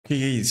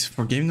Okay guys,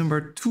 for game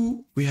number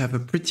 2, we have a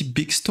pretty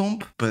big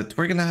stomp, but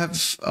we're gonna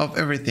have of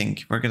everything.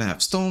 We're gonna have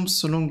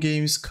stomps, long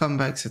games,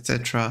 comebacks,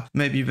 etc.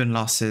 Maybe even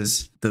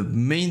losses. The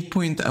main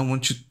point I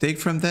want you to take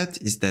from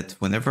that is that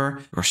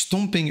whenever you're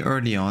stomping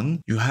early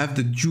on, you have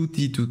the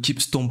duty to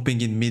keep stomping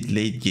in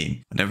mid-late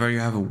game. Whenever you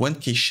have a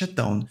 1k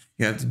shutdown,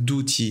 you have the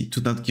duty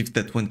to not give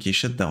that 1k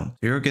shutdown.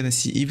 You're gonna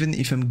see even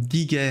if I'm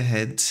giga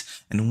ahead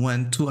and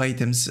 1-2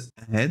 items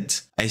ahead,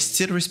 I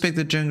still respect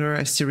the jungler,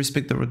 I still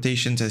respect the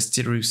rotations, I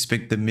still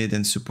respect the mid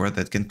and support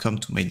that can come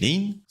to my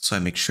lane. So I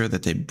make sure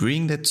that I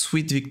bring that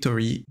sweet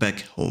victory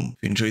back home.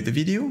 If you enjoyed the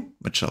video,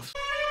 much love.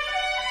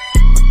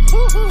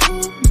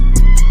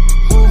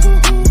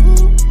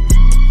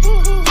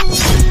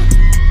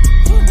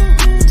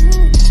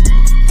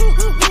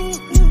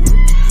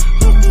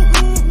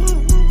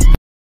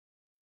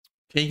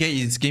 Okay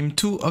guys, game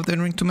 2 of the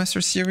UNRANKED 2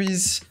 Master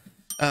Series.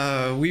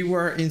 We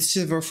were in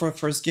silver for the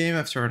first game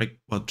after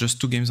just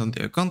 2 games on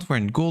the account. We're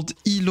in gold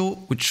elo,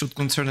 which should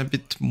concern a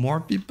bit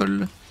more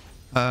people.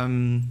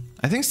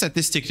 I think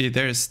statistically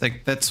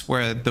that's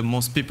where the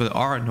most people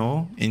are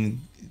now.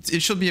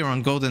 It should be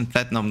around gold and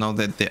platinum now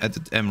that they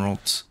added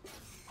emerald.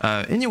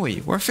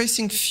 Anyway, we're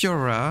facing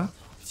Fiora.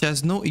 She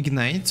has no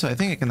ignite, so I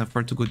think I can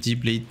afford to go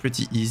D-Blade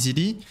pretty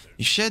easily.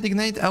 If she had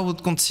ignite, I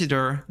would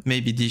consider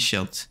maybe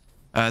D-Shield.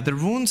 The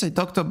runes, I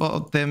talked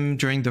about them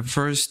during the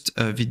first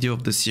video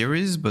of the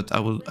series, but I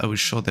will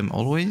show them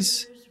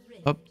always.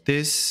 Up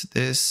this,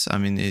 I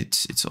mean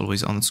it's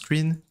always on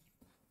screen.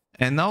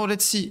 And now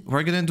let's see,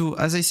 we're gonna do,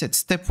 as I said,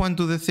 step 1,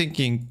 do the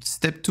thinking.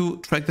 Step 2,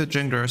 track the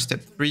jungler.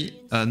 Step 3,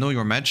 know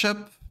your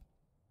matchup.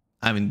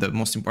 I mean the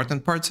most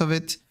important parts of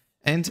it,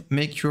 and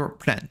make your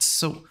plans.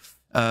 So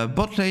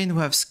bot lane,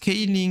 we have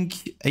scaling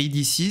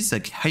ADCs,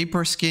 like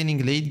hyper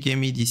scaling late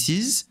game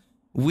ADCs,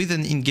 with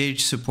an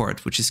engaged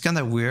support, which is kind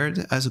of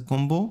weird as a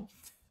combo.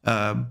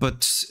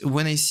 But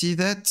when I see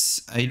that,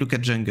 I look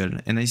at jungle,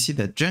 and I see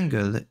that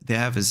jungle, they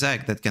have a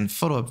Zac that can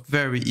follow up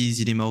very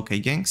easily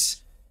Maokai ganks,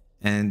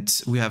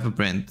 and we have a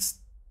Brand.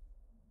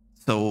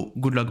 So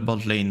good luck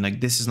bot lane,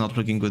 like this is not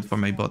looking good for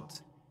my bot.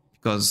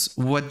 Because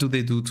what do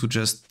they do to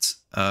just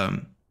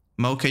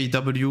Maokai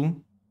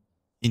W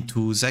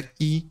into Zac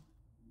E?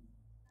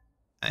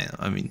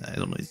 I mean, I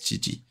don't know, it's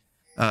GG.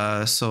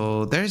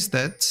 So there's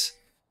that.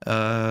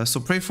 So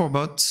pray for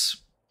bots,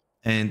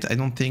 and I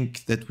don't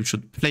think that we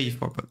should play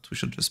for bots, we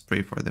should just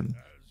pray for them.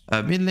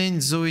 Mid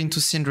lane, Zoe into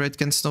Syndra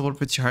can snowball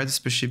pretty hard,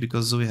 especially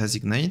because Zoe has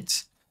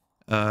ignite.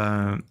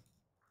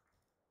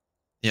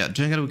 Yeah,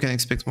 jungle we can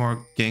expect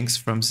more ganks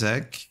from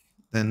Zac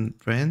than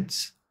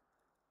Brand.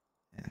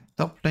 And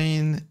top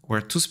lane,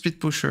 we're 2 split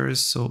pushers,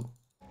 so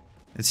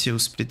let's see who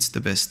splits the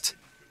best.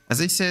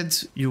 As I said,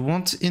 you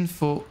want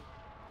info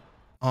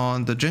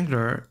on the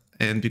jungler,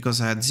 and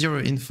because I had 0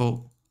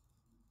 info,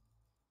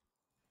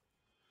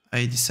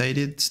 I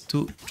decided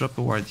to drop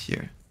a ward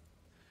here.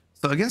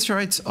 So against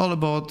Fiora, it's all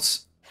about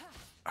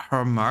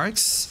her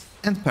marks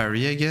and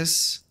parry, I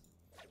guess.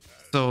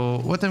 So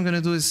what I'm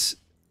gonna do is,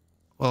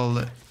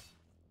 well,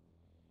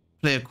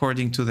 play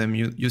according to them.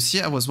 You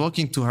see I was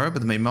walking to her,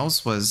 but my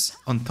mouse was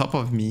on top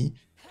of me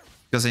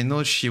because I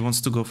know she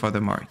wants to go for the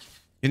mark.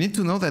 You need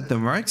to know that the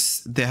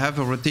marks, they have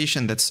a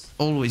rotation that's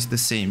always the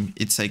same.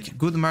 It's like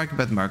good mark,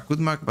 bad mark, good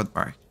mark, bad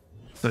mark.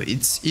 So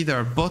it's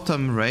either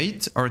bottom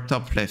right or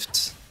top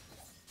left.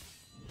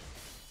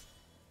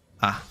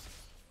 Ah.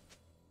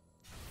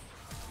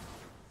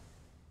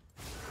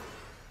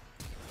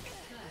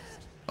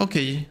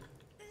 Okay.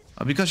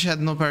 Because she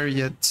had no parry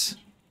yet.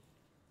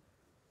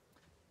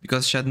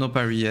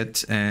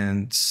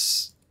 And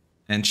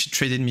she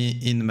traded me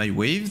in my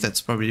wave.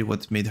 That's probably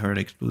what made her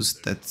like lose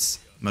that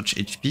much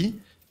HP.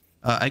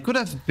 I could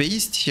have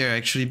based here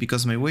actually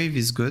because my wave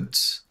is good.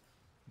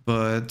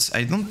 But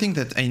I don't think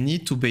that I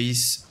need to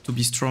base to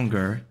be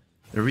stronger.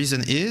 The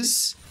reason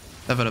is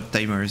level up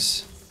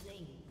timers.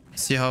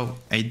 See how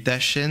I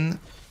dash in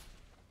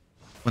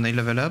when I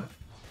level up?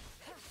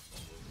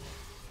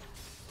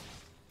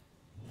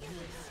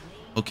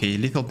 Okay,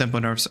 lethal tempo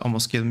nerfs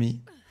almost killed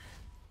me.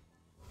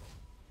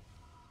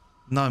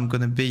 Now I'm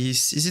gonna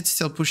base. Is it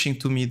still pushing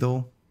to me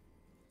though?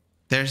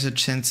 There's a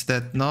chance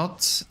that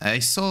not. I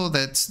saw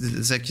that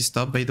Zac is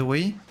top, by the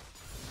way.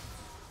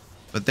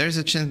 But there's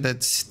a chance that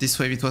this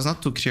wave, it was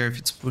not too clear if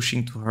it's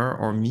pushing to her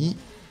or me.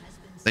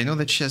 I know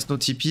that she has no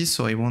TP,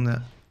 so I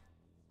wanna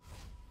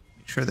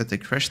make sure that I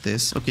crash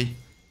this. Okay.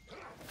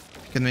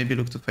 I can maybe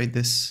look to fight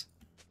this.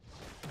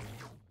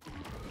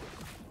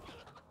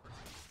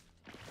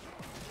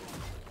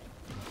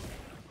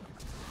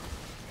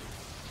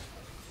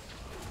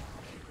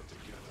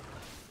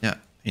 Yeah,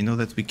 I know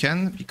that we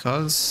can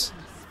because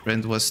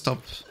Brand was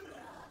stopped.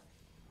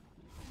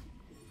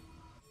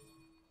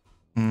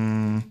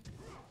 You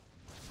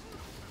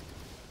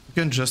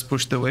can just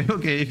push the wave.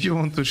 Okay, if you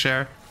want to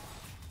share.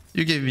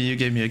 You gave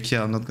me a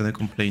kill, I'm not gonna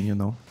complain, you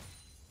know.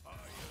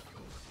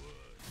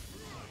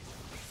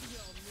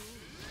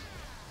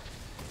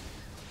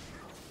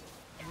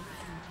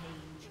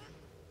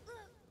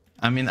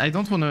 I mean, I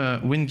don't want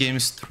to win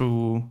games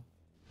through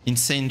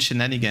insane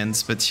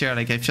shenanigans, but here,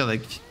 like, I feel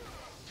like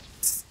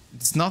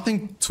It's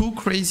nothing too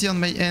crazy on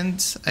my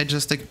end. I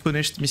just like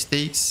punished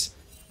mistakes.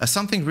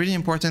 Something really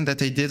important that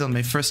I did on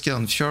my first kill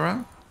on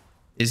Fiora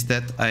is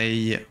that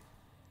I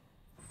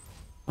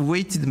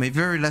waited my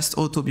very last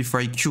auto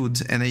before I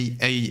queued, and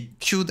I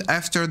queued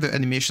after the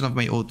animation of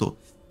my auto,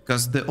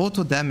 because the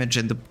auto damage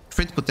and the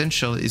crit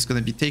potential is going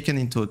to be taken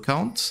into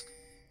account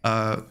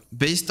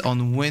based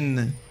on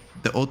when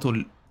the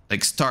auto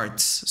like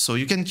starts. So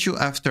you can queue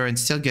after and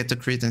still get the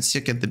crit and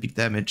still get the big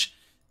damage,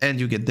 and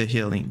you get the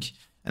healing.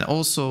 And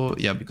also,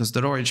 yeah, because the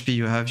lower HP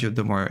you have,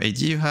 the more AD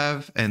you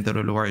have, and the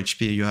lower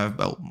HP you have,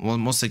 well,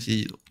 most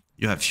likely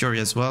you have Fury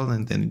as well,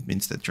 and then it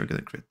means that you're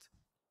gonna crit.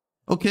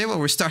 Okay, well,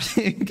 we're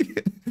starting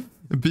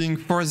being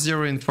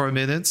 4-0 in 4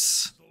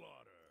 minutes.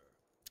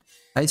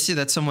 I see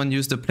that someone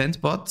used the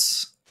plant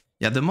bots.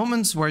 Yeah, the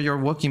moments where you're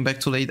walking back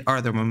too late are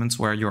the moments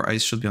where your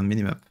eyes should be on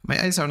minimap.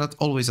 My eyes are not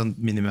always on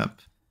minimap.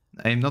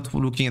 I'm not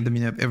looking at the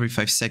minimap every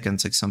 5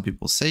 seconds like some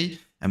people say.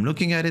 I'm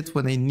looking at it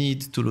when I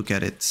need to look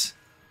at it.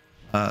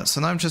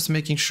 So now I'm just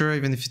making sure,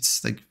 even if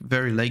it's like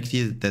very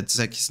likely that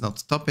Zac is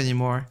not top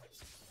anymore,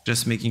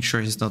 just making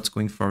sure he's not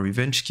going for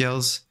revenge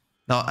kills.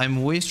 Now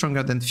I'm way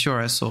stronger than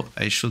Fiora, so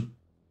I should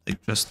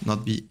like just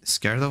not be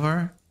scared of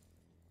her.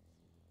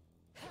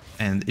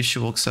 And if she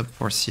walks up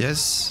for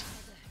CS,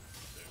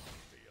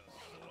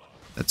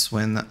 that's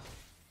when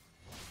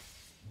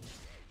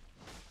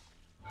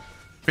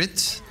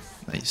crit.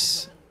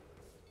 Nice.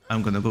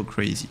 I'm gonna go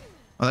crazy.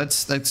 Well,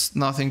 that's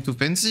nothing too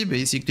fancy.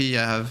 Basically,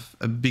 I have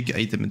a big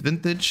item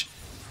advantage.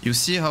 You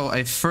see how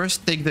I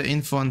first take the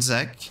info on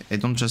Zac. I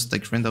don't just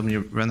like randomly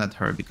run at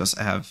her because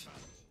I have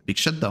a big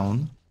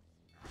shutdown.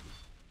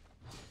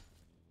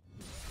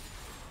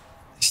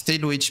 I stay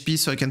low HP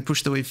so I can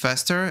push the wave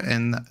faster,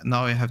 and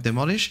now I have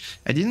Demolish.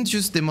 I didn't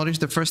use Demolish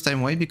the first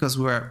time. Why? Because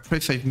we were pre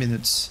 5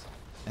 minutes,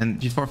 and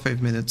before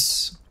 5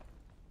 minutes,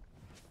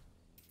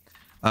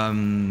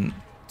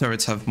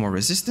 turrets have more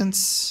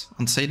resistance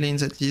on side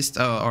lanes at least,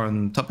 or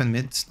on top and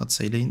mid, not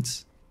side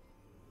lanes.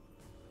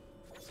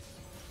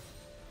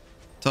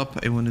 Top,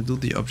 I want to do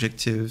the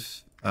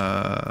objective.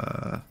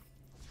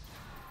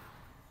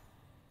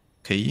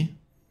 Okay.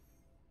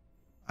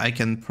 I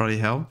can probably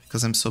help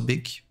because I'm so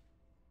big.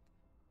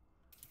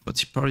 But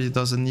he probably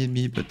doesn't need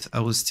me, but I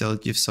will still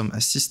give some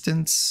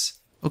assistance.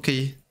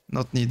 Okay,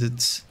 not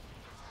needed.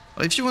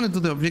 Well, if you want to do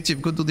the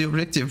objective, go do the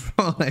objective,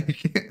 bro.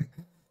 Like,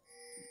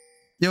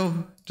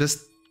 yo,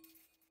 just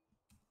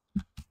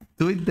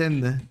do it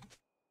then.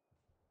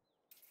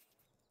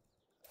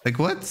 Like,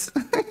 what?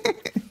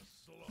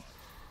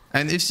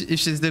 And if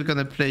she's still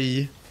gonna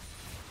play...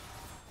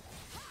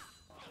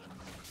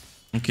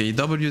 Okay,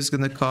 W is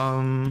gonna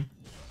come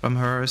from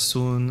her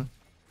soon.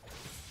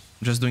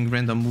 I'm just doing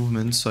random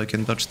movements so I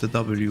can dodge the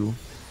W.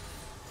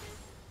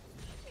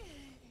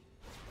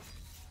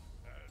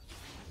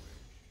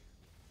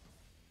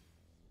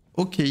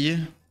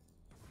 Okay.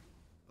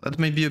 That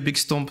may be a big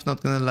stomp,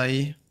 not gonna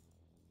lie.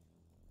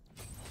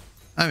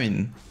 I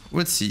mean,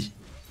 we'll see.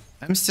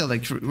 I'm still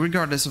like,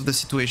 regardless of the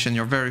situation,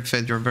 you're very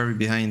fed, you're very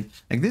behind.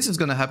 Like, this is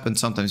gonna happen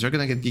sometimes. You're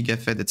gonna get giga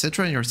fed,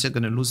 etc., and you're still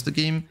gonna lose the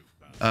game.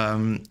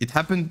 It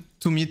happened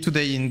to me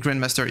today in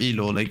Grandmaster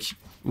Elo. Like,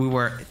 we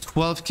were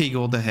 12k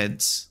gold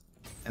ahead,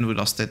 and we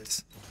lost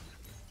it.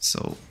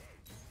 So,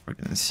 we're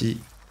gonna see.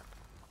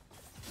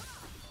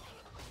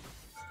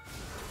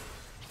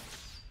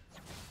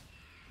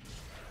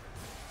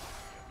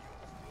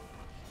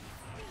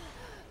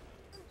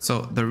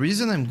 So the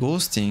reason I'm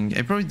ghosting,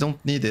 I probably don't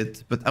need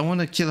it, but I want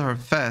to kill her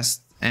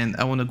fast, and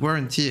I want to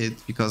guarantee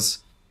it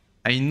because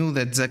I knew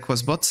that Zac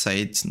was bot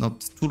side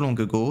not too long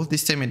ago.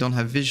 This time I don't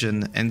have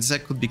vision, and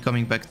Zac could be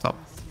coming back top.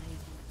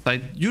 So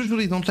I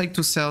usually don't like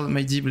to sell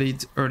my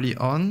D-Blade early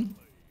on.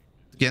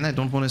 Again, I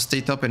don't want to stay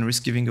top and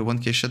risk giving a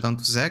 1k shutdown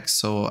to Zac,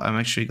 so I'm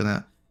actually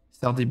gonna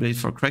sell D-Blade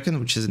for Kraken,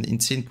 which is an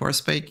insane power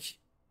spike.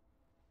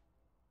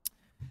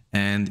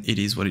 And it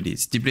is what it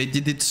is. D-Blade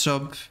did its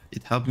job,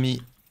 it helped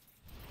me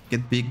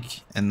get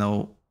big, and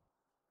now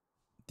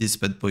this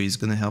bad boy is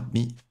gonna help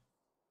me.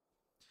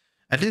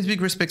 At least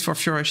big respect for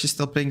Fiora, she's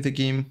still playing the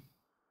game.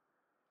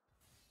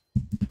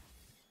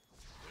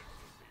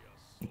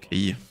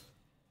 Okay.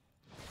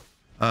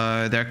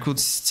 There could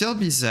still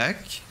be Zac.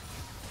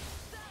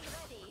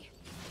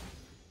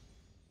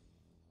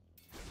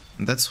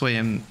 And that's why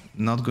I'm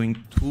not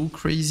going too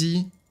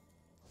crazy.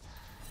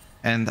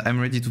 And I'm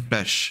ready to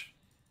flash.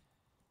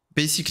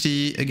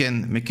 Basically,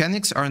 again,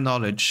 mechanics are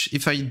knowledge.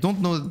 If I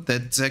don't know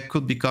that Zac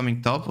could be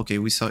coming top, okay,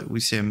 we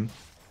see him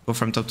go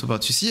from top to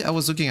bot. You see, I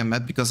was looking at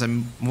map because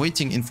I'm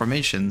waiting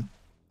information.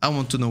 I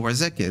want to know where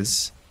Zac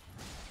is.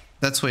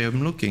 That's why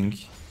I'm looking.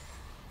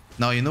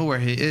 Now you know where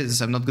he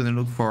is. I'm not gonna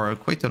look for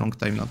quite a long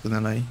time, not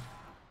gonna lie.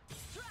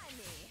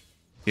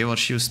 Okay, well,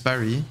 she used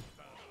parry.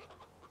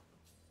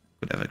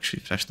 Could have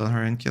actually flashed on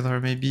her and killed her,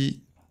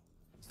 maybe.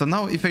 So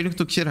now, if I look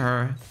to kill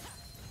her...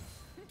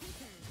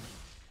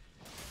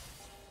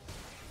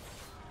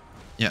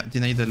 Yeah,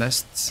 deny the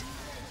last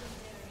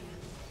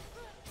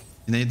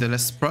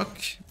proc.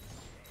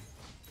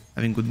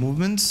 Having good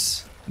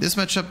movements. This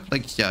matchup,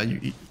 like, yeah,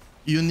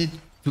 you need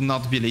to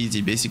not be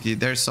lazy. Basically,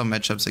 there's some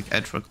matchups like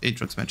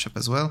Aatrox matchup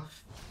as well.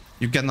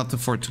 You cannot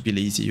afford to be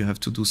lazy. You have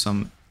to do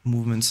some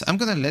movements. I'm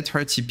gonna let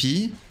her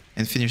TP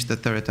and finish the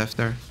turret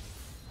after.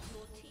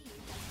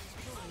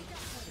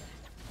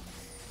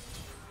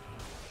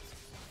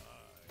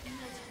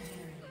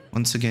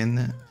 Once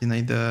again,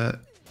 deny the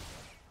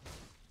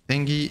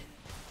thingy.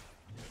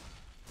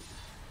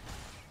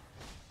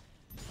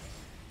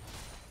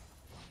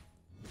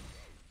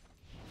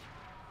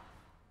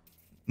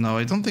 No,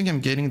 I don't think I'm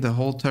getting the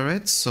whole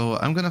turret, so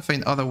I'm gonna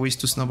find other ways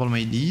to snowball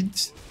my lead.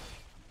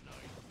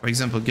 For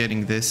example,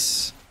 getting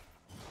this.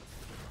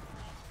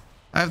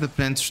 I have the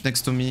plant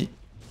next to me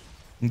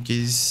in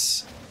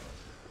case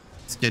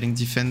it's getting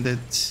defended.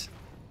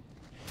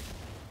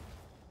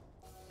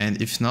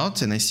 And if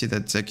not, and I see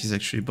that Zac is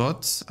actually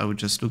bot, I would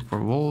just look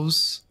for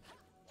wolves.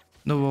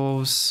 No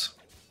wolves.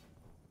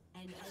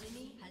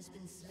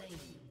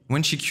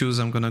 When she queues,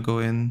 I'm gonna go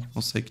in,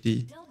 most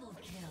likely.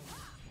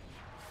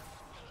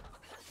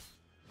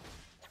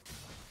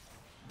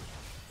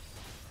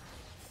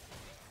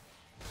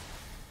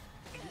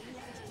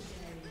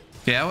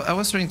 Okay, I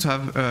was trying to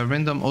have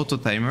random auto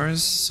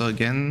timers, so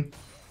again,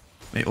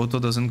 my auto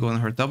doesn't go on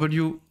her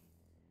W.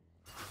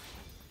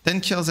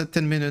 10 kills at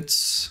 10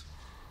 minutes.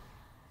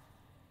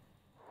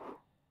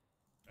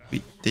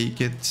 We take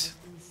it.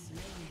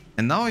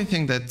 And now I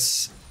think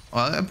that...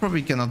 Well, I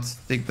probably cannot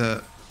take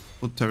the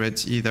foot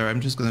turret either. I'm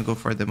just gonna go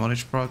for a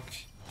demolish proc.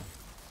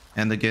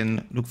 And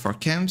again, look for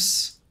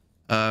camps.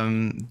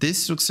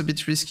 This looks a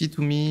bit risky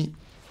to me.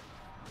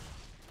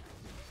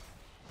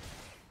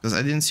 Because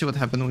I didn't see what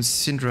happened with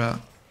Syndra.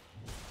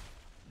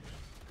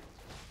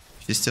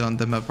 If she's still on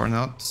the map or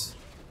not.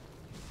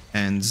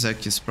 And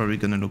Zac is probably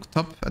gonna look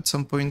top at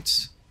some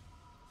point.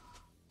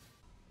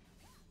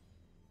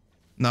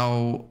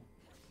 Now,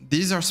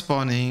 these are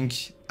spawning.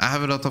 I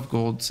have a lot of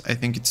gold. I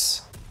think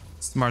it's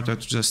smarter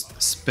to just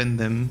spend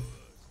them.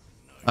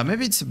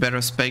 Maybe it's a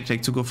better spike,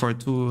 like to go for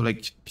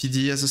like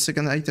PD as a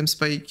second item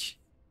spike.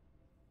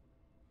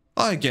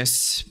 Oh, I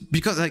guess.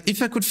 Because like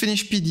if I could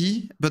finish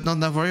PD, but not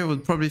Navori, I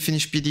would probably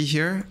finish PD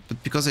here.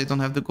 But because I don't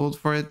have the gold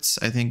for it,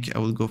 I think I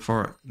will go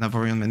for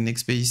Navori on my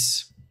next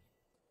base.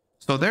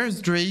 So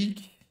there's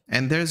Drake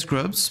and there's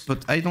Grubs,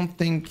 but I don't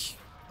think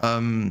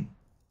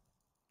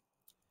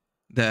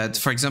that,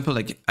 for example,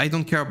 like I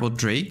don't care about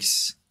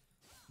Drakes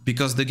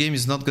because the game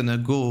is not gonna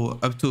go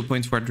up to a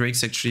point where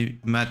Drakes actually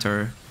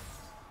matter.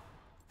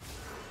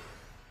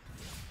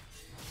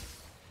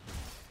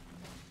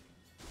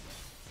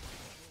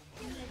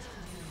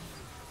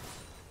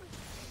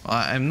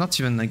 I'm not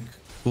even like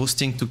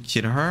ghosting to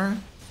kill her,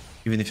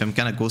 even if I'm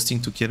kind of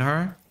ghosting to kill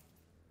her.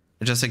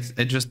 I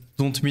just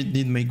don't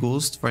need my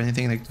ghost for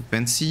anything like too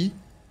fancy,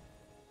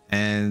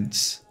 and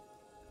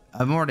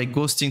I'm more like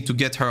ghosting to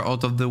get her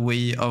out of the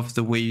way of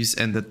the waves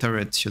and the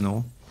turrets, you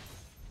know.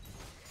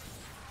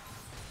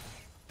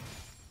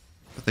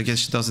 But I guess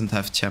she doesn't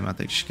have Tiamat,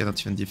 like she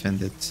cannot even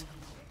defend it.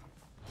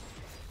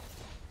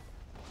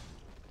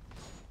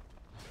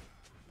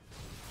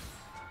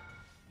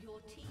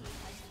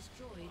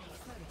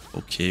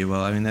 Okay,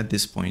 well, I mean, at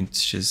this point,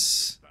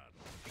 she's...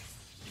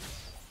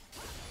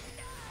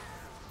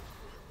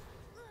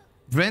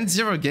 Brand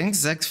 0 ganks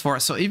Zac 4.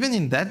 So even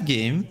in that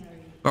game,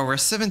 where we're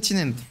 17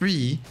 and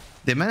 3,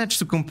 they managed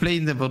to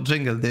complain about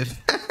jungle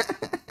diff.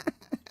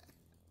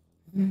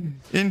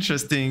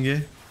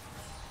 Interesting.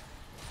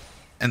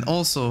 And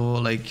also,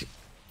 like...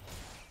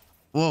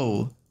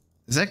 Whoa.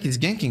 Zac is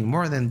ganking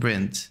more than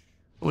Brand.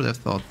 Who would have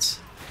thought?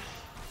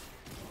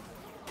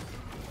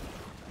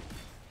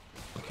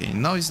 Okay,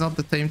 now is not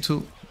the time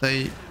to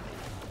die.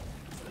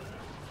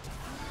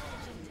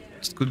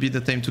 It could be the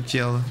time to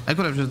kill. I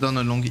could have just done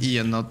a long E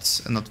and not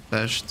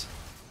flashed.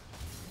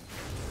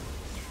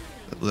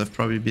 That would have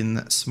probably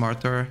been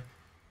smarter.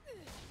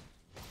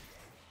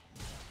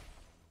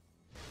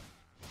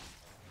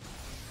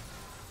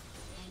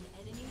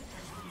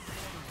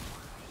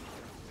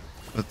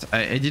 But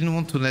I didn't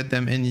want to let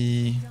them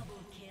any...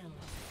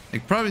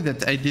 Like, probably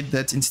that I did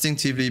that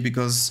instinctively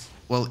because,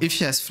 well, if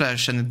he has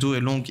flash and do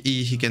a long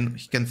E, he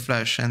can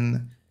flash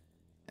and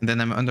then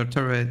I'm under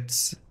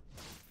turret.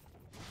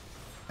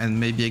 And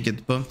maybe I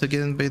get bumped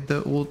again by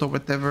the ult or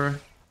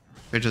whatever.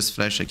 If I just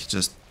flash, like,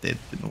 just dead,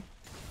 you know.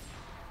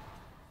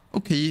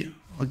 Okay,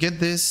 I'll get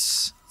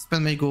this,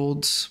 spend my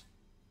gold.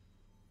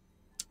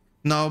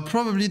 Now,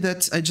 probably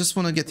that I just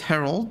want to get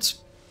Herald,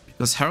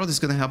 because Herald is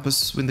going to help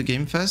us win the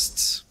game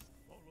fast.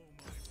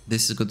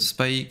 This is a good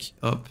spike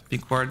up,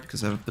 big ward,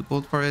 because I have the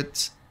gold for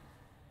it.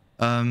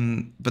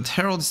 But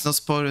Herald is not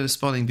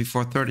spawning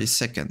before 30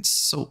 seconds.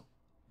 So,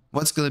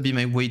 what's going to be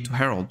my way to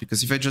Herald?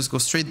 Because if I just go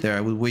straight there,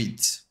 I will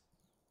wait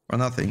for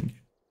nothing.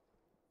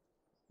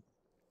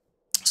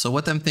 So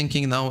what I'm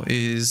thinking now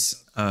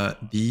is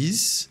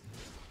these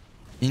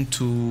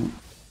into...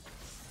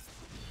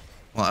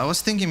 Well, I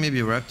was thinking maybe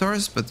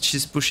Raptors, but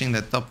she's pushing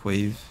that top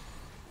wave.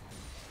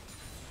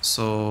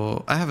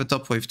 So I have a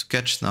top wave to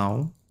catch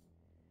now.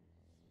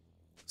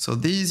 So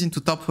these into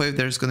top wave,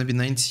 there's going to be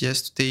 9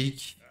 CS to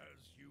take.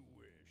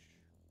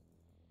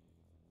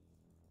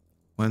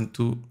 1,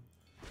 2,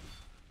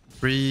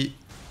 3.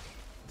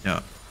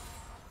 Yeah.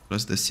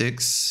 Plus the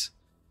 6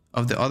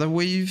 of the other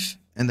wave.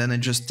 And then I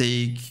just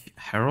take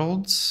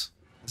Heralds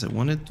as I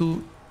wanted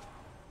to.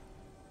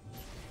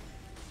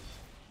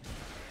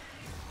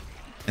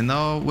 And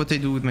now what I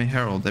do with my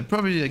Herald, I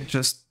probably like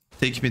just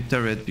take mid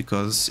turret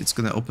because it's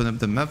gonna open up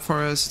the map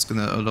for us. It's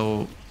gonna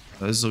allow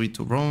Zoe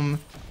to roam.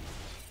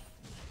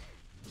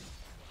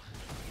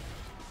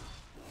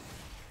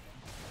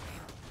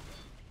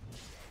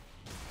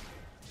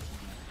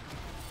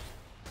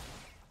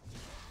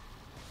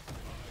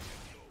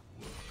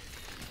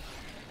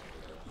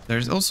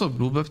 There's also a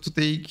blue buff to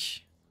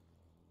take.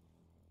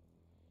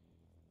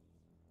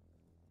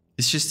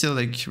 Is she still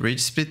like rage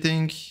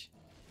splitting?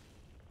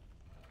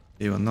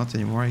 Okay, well, not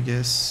anymore, I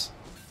guess.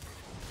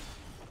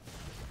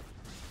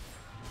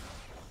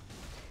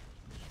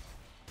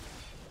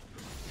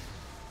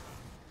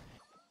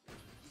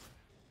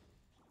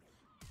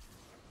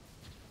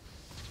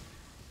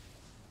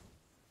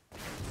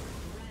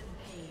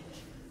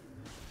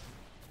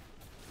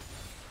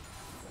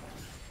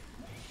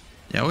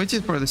 Yeah, I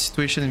waited for the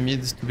situation in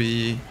mid to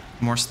be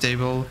more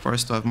stable, for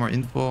us to have more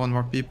info on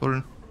more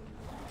people.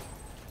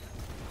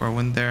 Before I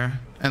went there.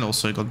 And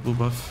also I got blue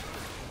buff.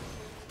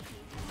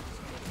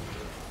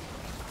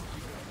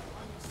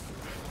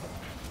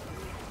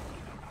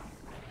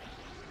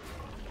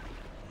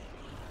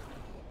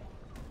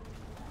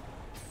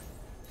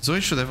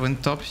 Zoe should have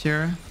went top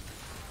here.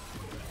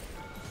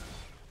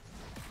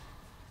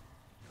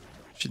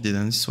 She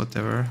didn't, it's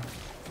whatever.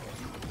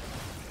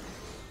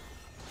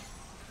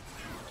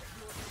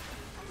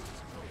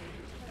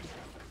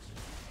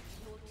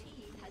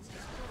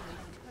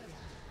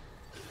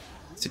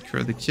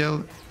 Secure the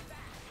kill.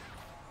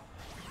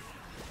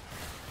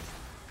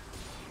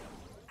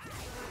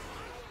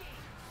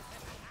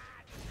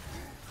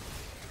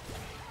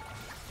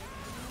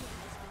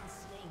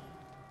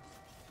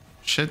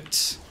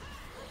 Shit.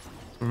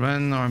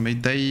 Run or I may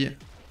die.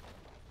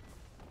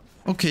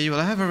 Okay, well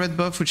I have a red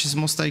buff which is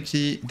most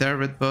likely their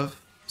red buff,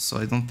 so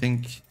I don't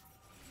think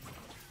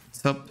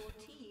it's up.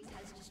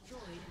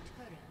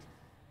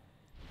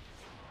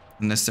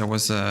 Unless there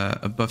was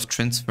a buff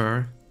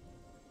transfer.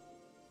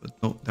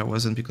 But no, there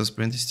wasn't because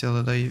Brent is still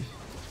alive.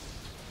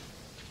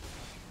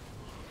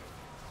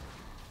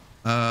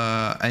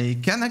 I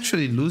can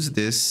actually lose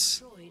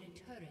this.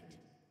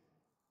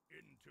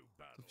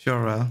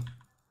 Fiora.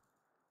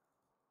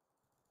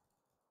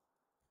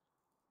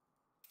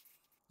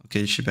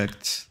 Okay, she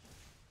backed.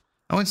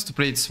 I wanted to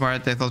play it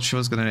smart. I thought she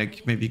was gonna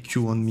like maybe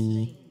Q on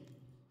me.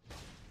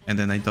 And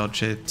then I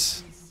dodge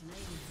it.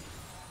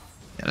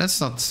 Yeah,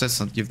 let's not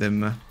give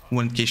them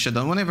 1k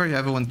shutdown. Whenever you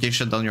have a 1k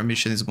shutdown, your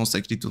mission is most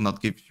likely to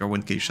not give your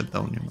 1k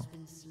shutdown, you know.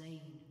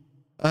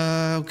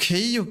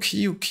 Okay.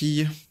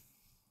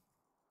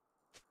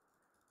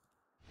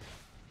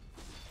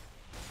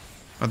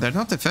 But they're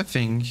not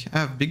FFing. I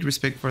have big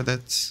respect for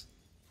that.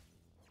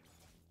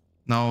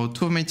 Now,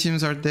 2 of my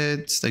teams are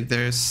dead. Like,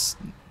 there's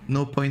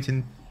no point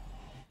in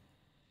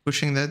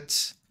pushing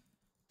that.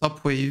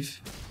 Top wave.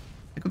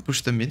 I could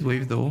push the mid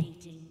wave though.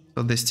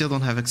 So they still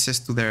don't have access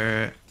to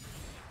their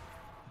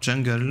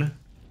jungle.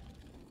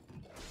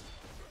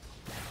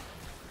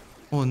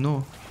 Oh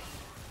no.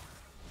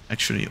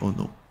 Actually, oh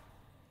no.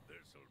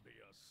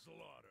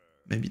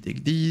 Maybe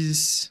take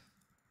these.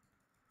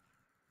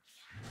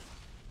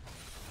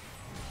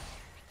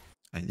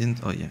 I didn't.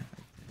 Oh yeah,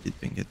 I did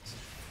ping it.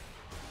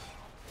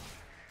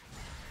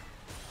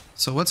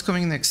 So what's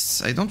coming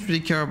next? I don't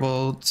really care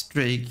about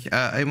Drake.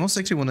 I most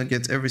likely want to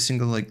get every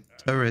single like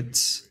turret.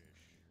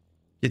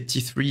 Get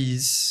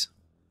T3s.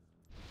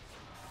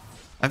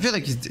 I feel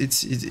like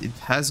it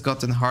has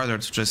gotten harder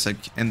to just like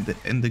end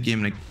the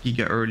game like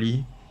giga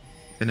early.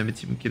 Whenever the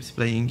team keeps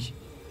playing.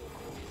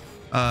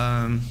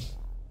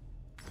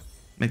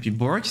 Maybe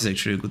Bork is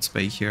actually a good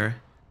spy here.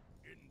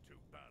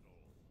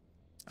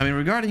 I mean,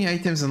 regarding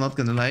items, I'm not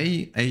gonna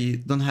lie,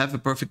 I don't have a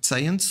perfect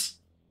science.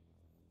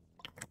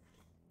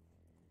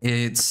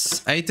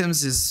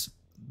 Items is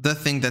the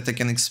thing that I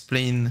can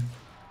explain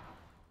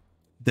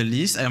the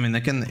least. I mean, I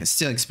can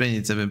still explain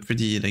it in a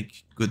pretty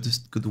like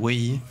good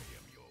way,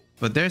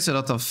 but there's a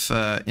lot of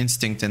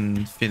instinct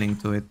and feeling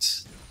to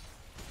it.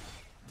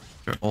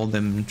 For all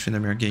them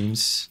Tryndamere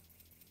games.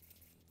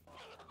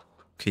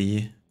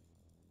 Okay,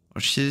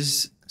 or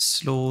she's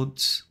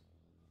slowed.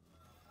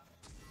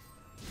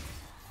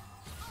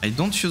 I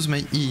don't use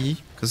my E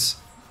because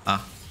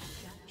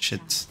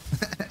shit.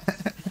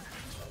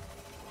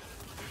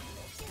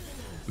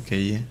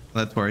 Okay,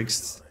 that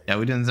works. Yeah,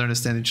 we didn't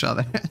understand each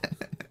other.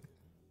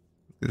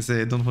 Because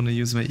I don't want to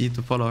use my E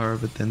to follow her,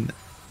 but then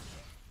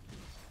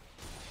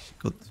she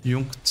got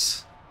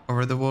yunked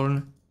over the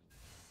wall.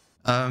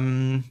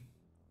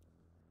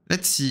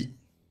 Let's see.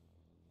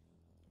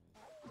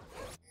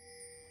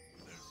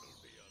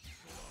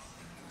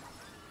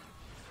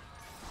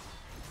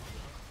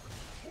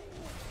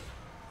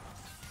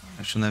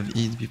 I shouldn't have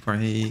E'd before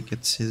he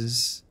gets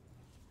his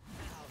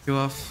Q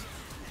off.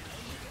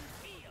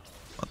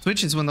 Well,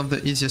 Twitch is one of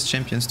the easiest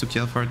champions to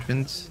kill for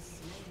Trynd.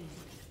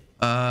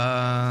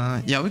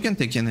 Yeah, we can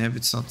take inhib,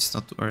 it's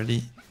not too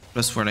early.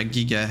 Plus we're like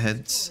giga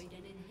ahead.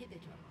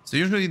 So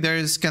usually there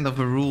is kind of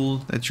a rule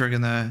that you're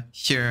gonna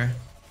hear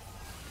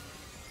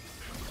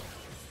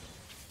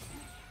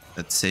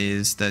that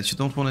says that you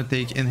don't want to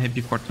take inhib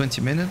before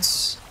 20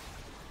 minutes.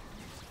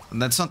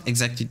 And that's not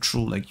exactly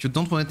true. Like, you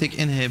don't want to take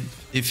inhib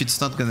if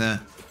it's not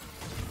gonna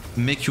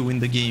make you win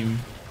the game.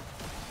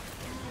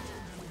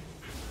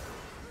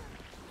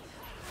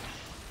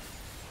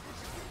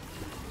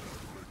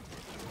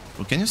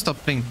 Bro, can you stop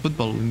playing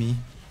football with me?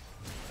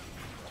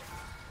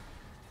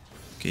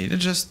 Okay,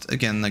 let's just,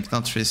 again, like,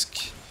 not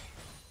risk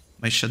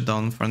my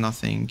shutdown for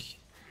nothing.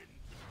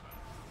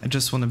 I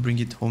just want to bring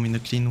it home in a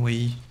clean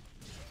way.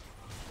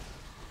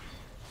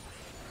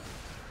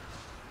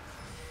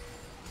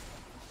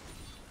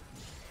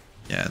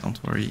 Yeah,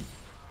 don't worry.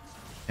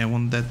 I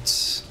want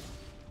that.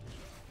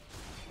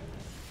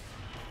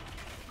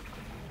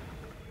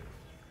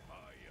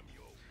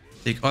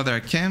 Take other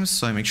camps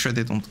so I make sure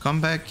they don't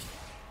come back.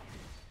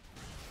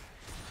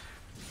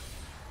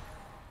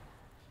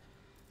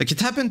 Like, it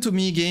happened to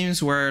me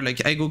games where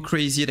like I go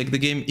crazy, like the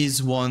game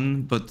is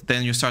won, but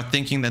then you start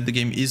thinking that the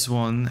game is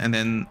won, and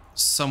then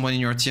someone in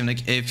your team like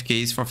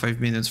AFKs for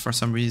 5 minutes for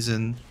some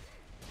reason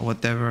or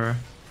whatever,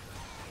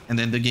 and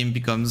then the game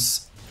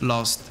becomes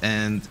lost,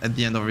 and at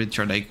the end of it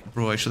you're like,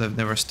 bro, I should have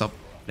never stopped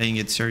playing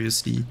it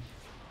seriously.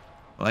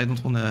 Well, I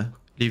don't want to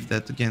leave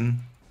that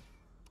again.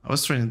 I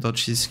was trying to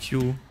dodge his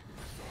Q.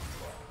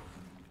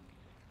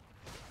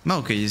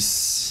 Maokai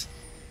is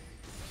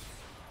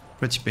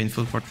pretty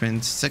painful for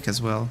Trynd. Sec as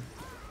well.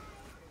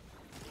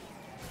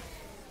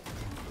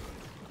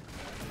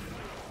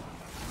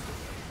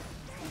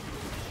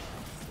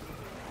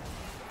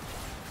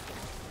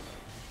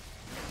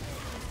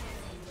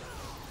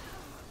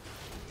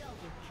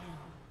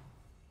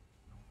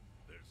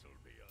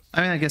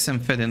 I mean, I guess I'm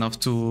fed enough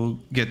to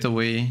get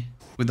away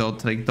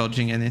without like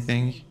dodging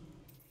anything.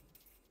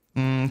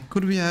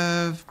 Could we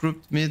have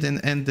grouped mid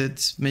and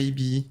ended?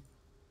 Maybe.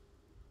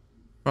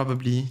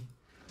 Probably.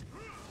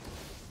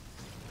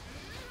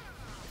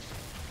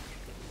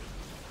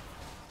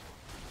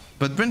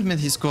 But Brent made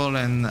his call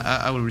and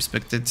I will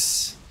respect it.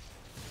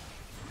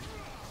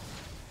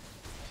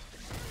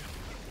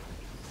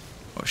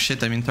 Oh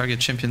shit, I'm in target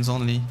champions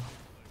only.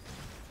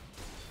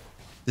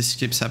 This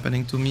keeps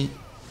happening to me.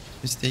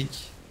 Mistake.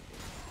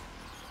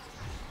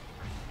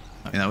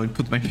 I mean, I will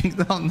put my ping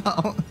down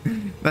now.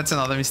 That's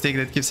another mistake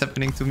that keeps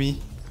happening to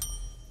me.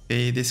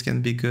 Okay, this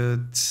can be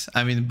good.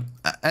 I mean,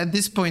 at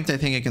this point, I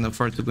think I can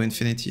afford to go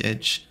Infinity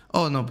Edge.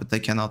 Oh no, but I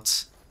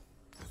cannot.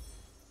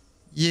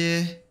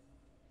 Yeah.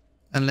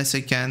 Unless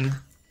I can.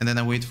 And then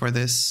I wait for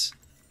this.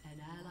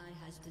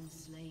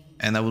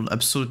 And I will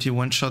absolutely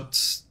one-shot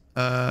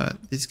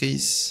these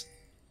guys.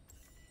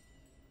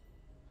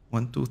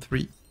 1, 2,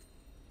 3.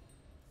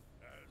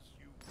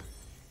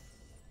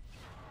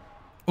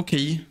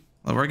 Okay.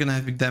 Well, we're gonna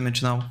have big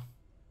damage now.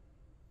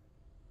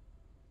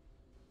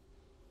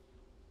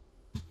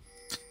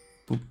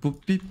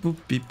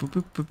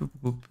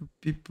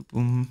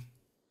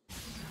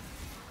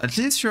 At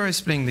least Fiora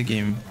is playing the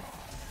game.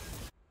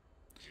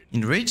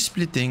 In rage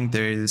splitting,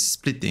 there is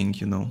splitting,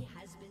 you know.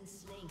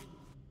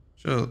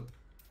 Sure.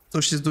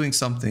 So she's doing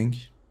something.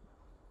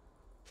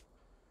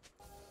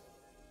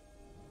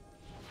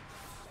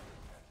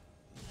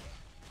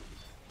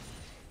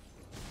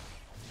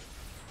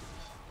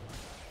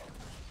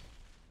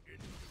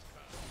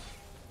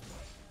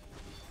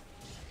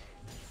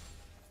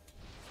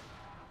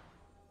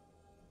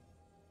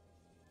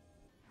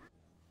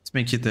 Let's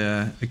make it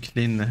a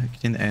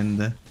clean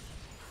end.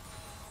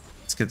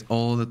 Let's get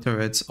all the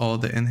turrets, all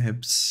the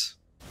inhibs.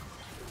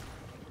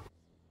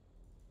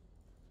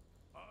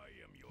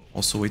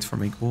 Also wait for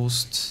my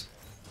ghost.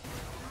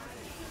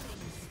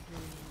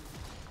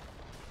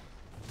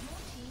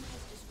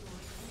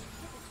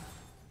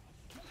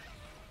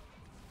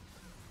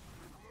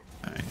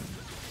 Alright.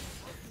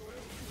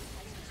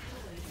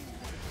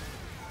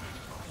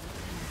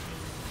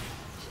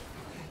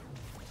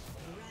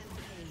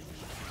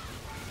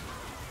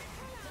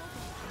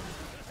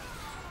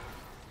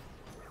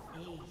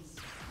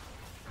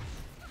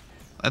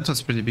 That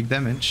was pretty big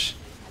damage.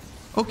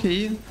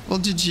 Okay, well,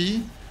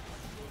 GG.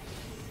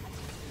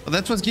 Well,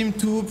 that was game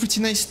 2.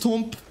 Pretty nice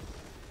stomp.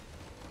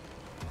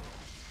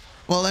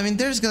 Well, I mean,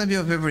 there's gonna be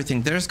of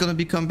everything. There's gonna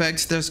be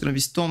comebacks, there's gonna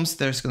be stomps,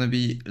 there's gonna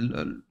be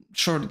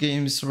short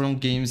games, long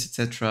games,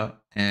 etc.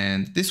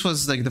 And this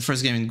was like the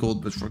first game in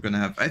gold, but we're gonna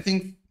have, I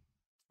think,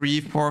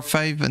 3, 4,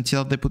 5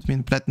 until they put me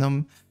in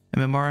platinum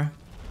MMR.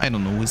 I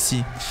don't know, we'll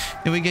see.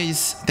 Anyway,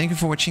 guys, thank you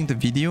for watching the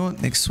video.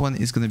 Next one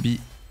is gonna be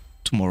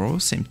tomorrow,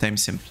 same time,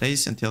 same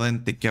place. Until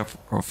then, take care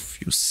of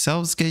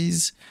yourselves,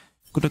 guys.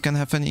 Good luck and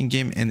have fun in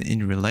game and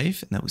in real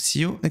life, and I will see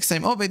you next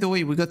time. Oh, by the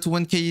way, we got to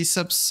 1k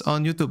subs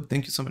on YouTube.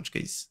 Thank you so much,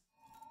 guys.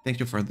 Thank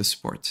you for the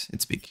support.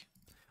 It's big.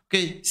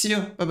 Okay, see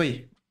you.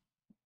 Bye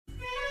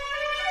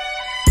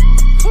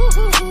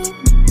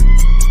bye.